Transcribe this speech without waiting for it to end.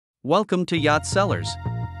Welcome to Yacht Sellers.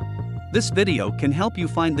 This video can help you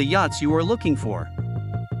find the yachts you are looking for.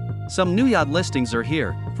 Some new yacht listings are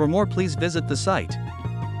here. For more, please visit the site.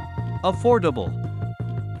 Affordable.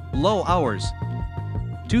 Low hours.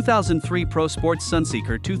 2003 Pro Sports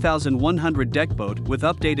Sunseeker 2100 deck boat with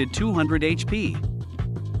updated 200 HP.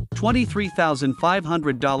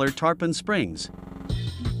 $23,500 Tarpon Springs.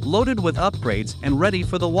 Loaded with upgrades and ready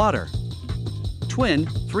for the water. Twin,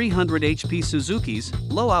 300 HP SUZUKIS,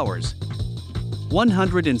 low hours.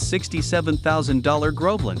 $167,000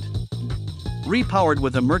 Groveland. Repowered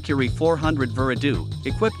with a Mercury 400 Verado,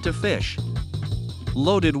 equipped to fish.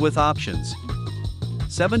 Loaded with options.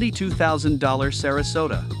 $72,000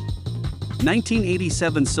 Sarasota.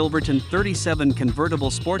 1987 SILVERTON 37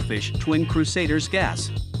 convertible SPORTFISH twin CRUSADER'S gas.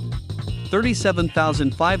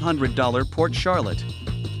 $37,500 Port Charlotte.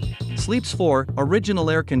 Sleeps 4, original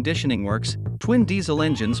air conditioning works, twin diesel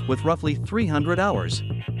engines with roughly 300 hours.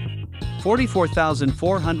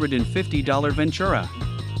 $44,450 Ventura.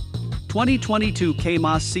 2022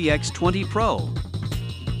 Caymas CX20 Pro.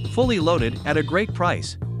 Fully loaded at a great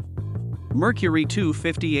price. Mercury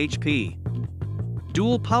 250 HP.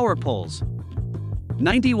 Dual power poles.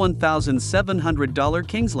 $91,700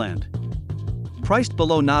 Kingsland. Priced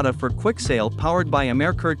below nada for quick sale, powered by a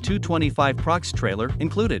Mercury 225 Prox trailer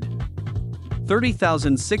included.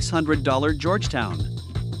 $30,600 Georgetown.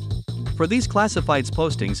 For these classifieds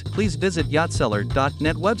postings, please visit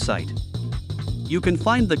yachtseller.net website. You can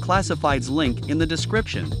find the classifieds link in the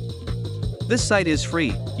description. This site is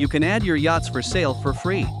free. You can add your yachts for sale for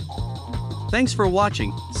free. Thanks for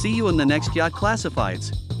watching. See you in the next Yacht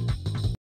Classifieds.